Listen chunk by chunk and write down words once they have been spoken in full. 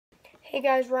Hey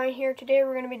guys, Ryan here. Today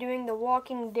we're going to be doing The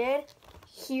Walking Dead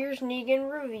Here's Negan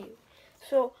review.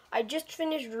 So, I just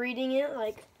finished reading it,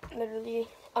 like, literally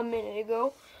a minute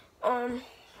ago. And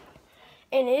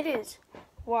it is,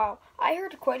 wow. I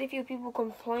heard quite a few people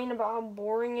complain about how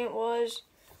boring it was.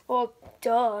 Well,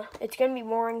 duh. It's going to be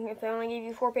boring if they only give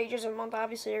you 4 pages a month.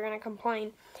 Obviously, you're going to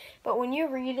complain. But when you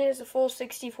read it as a full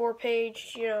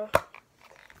 64-page,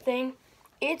 thing,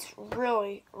 it's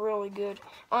really, really good.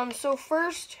 So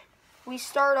first, we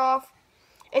start off,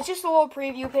 it's just a little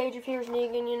preview page of Here's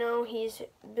Negan, he's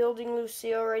building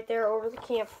Lucille right there over the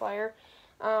campfire.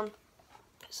 So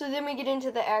then we get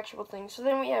into the actual thing. So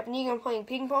then we have Negan playing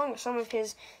ping pong with some of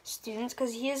his students,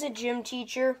 because he is a gym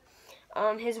teacher.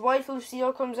 His wife,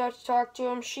 Lucille, comes out to talk to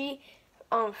him. She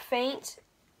faints.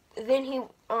 Then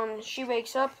she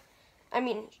wakes up.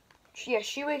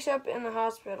 She wakes up in the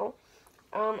hospital.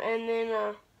 And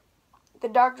then the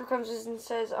doctor comes in and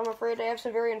says, "I'm afraid I have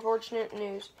some very unfortunate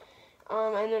news."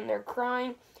 And then they're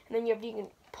crying. And then you have Negan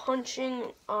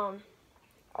punching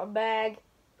a bag,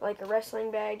 like a wrestling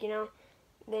bag,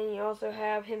 Then you also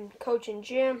have him coaching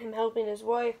gym, him helping his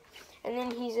wife. And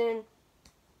then he's in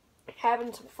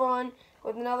having some fun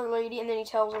with another lady, and then he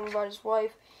tells him about his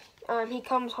wife. He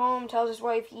comes home, tells his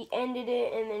wife he ended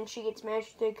it, and then she gets mad.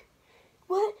 She's like,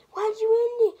 "What? Why'd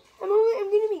you end it? I'm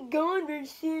gonna be gone very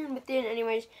soon." But then,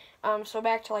 anyways, so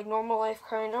back to like normal life,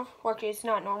 kind of. Well, actually, it's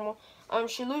not normal.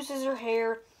 She loses her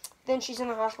hair. Then she's in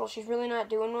the hospital. She's really not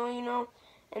doing well,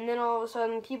 And then all of a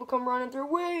sudden, people come running through.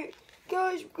 "Wait,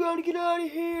 guys, we gotta get out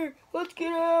of here. Let's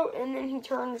get out." And then he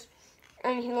turns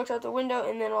and he looks out the window,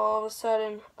 and then all of a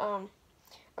sudden,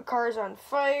 a car is on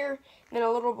fire. And then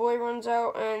a little boy runs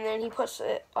out, and then he puts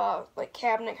a like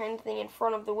cabinet kind of thing in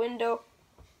front of the window.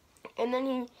 And then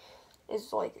he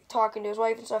is like talking to his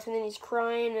wife and stuff, and then he's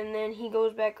crying, and then he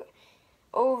goes back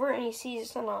over and he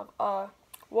sees some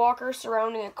walker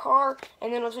surrounding a car,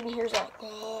 and then all of a sudden he hears like,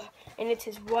 and it's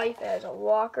his wife as a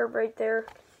walker right there.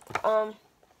 And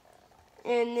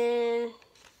then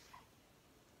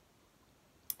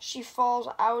she falls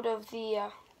out of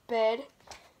the bed,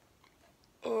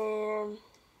 and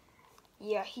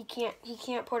yeah, he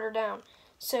can't put her down,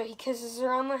 so he kisses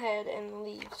her on the head and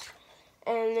leaves.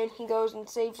 And then he goes and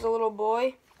saves the little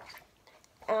boy.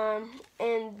 And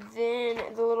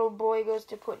then the little boy goes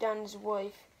to put down his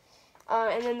wife.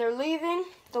 And then they're leaving.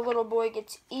 The little boy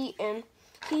gets eaten.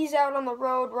 He's out on the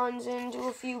road, runs into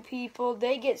a few people.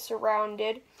 They get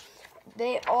surrounded.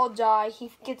 They all die.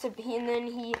 And then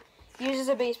he uses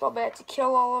a baseball bat to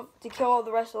kill all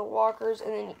the rest of the walkers,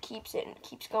 and then he keeps it and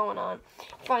keeps going on.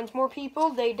 He finds more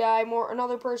people. They die.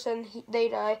 Another person. They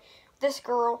die. This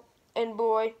girl and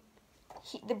boy.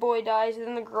 The boy dies, and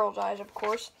then the girl dies, of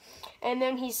course. And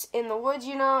then he's in the woods,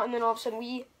 and then all of a sudden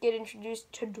we get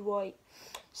introduced to Dwight.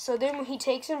 So then when he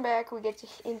takes him back, we get to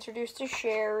introduce to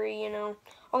Sherry,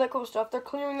 all that cool stuff. They're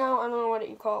clearing out, I don't know what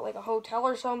you call it, like a hotel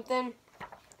or something.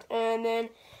 And then,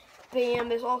 bam,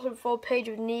 there's also a full page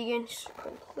of Negan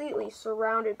completely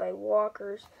surrounded by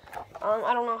walkers.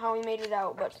 I don't know how he made it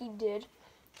out, but he did.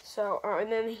 So,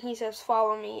 and then he says,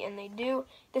 "Follow me," and they do.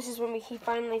 This is when he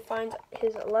finally finds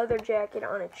his leather jacket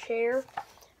on a chair,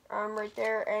 right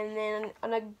there. And then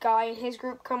a guy in his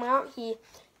group come out. He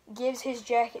gives his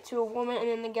jacket to a woman, and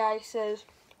then the guy says,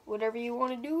 "Whatever you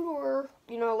want to do to her,"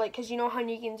 because how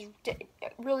Negan's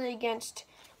really against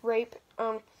rape.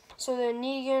 So then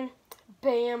Negan,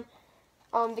 bam,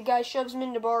 the guy shoves him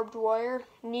into barbed wire.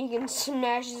 Negan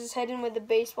smashes his head in with a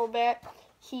baseball bat.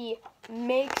 He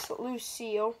makes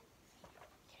Lucille,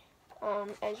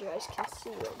 as you guys can see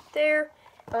right there.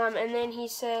 And then he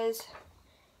says,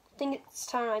 "I think it's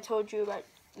time I told you about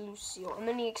Lucille." And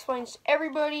then he explains to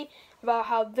everybody about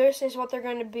how this is what they're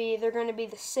going to be. They're going to be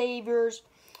the saviors.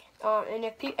 And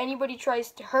if anybody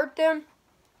tries to hurt them,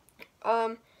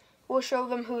 we'll show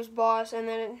them who's boss.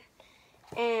 And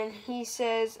he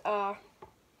says,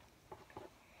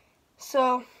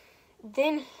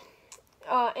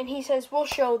 and he says, "We'll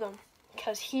show them,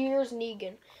 because here's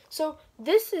Negan." So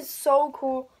this is so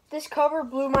cool. This cover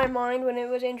blew my mind when it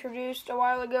was introduced a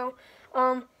while ago.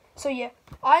 So yeah,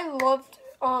 I loved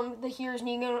the Here's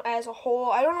Negan as a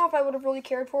whole. I don't know if I would have really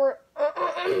cared for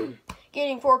it.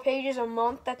 Getting 4 pages a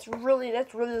month, that's really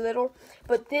little.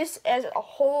 But this as a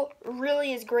whole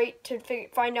really is great to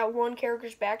find out one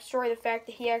character's backstory. The fact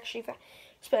that he actually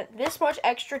spent this much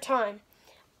extra time,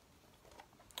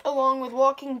 along with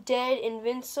Walking Dead,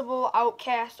 Invincible,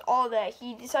 Outcast, all that.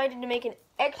 He decided to make an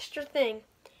extra thing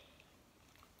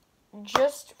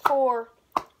just for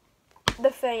the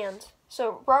fans.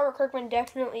 So Robert Kirkman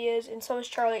definitely is, and so is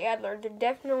Charlie Adler. They're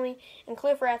definitely, and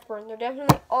Cliff Rathburn, they're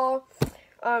definitely all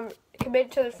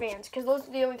committed to the fans, because those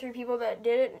are the only 3 people that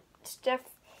did it.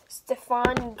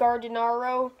 Stefan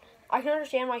Gardenaro. I can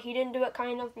understand why he didn't do it,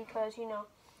 kind of, because, you know,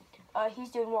 he's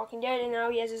doing Walking Dead, and now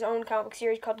he has his own comic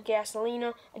series called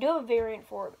Gasolina. I do have a variant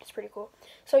for it, but it's pretty cool.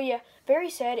 So, yeah, very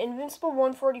sad. Invincible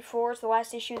 144 is the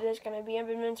last issue that's going to be of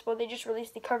Invincible. They just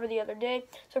released the cover the other day.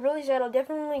 So, really sad. I'll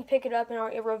definitely pick it up, and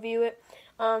I'll review it.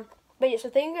 But, yeah, so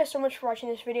thank you guys so much for watching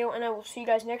this video, and I will see you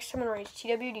guys next time on Ray's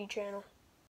TWD channel.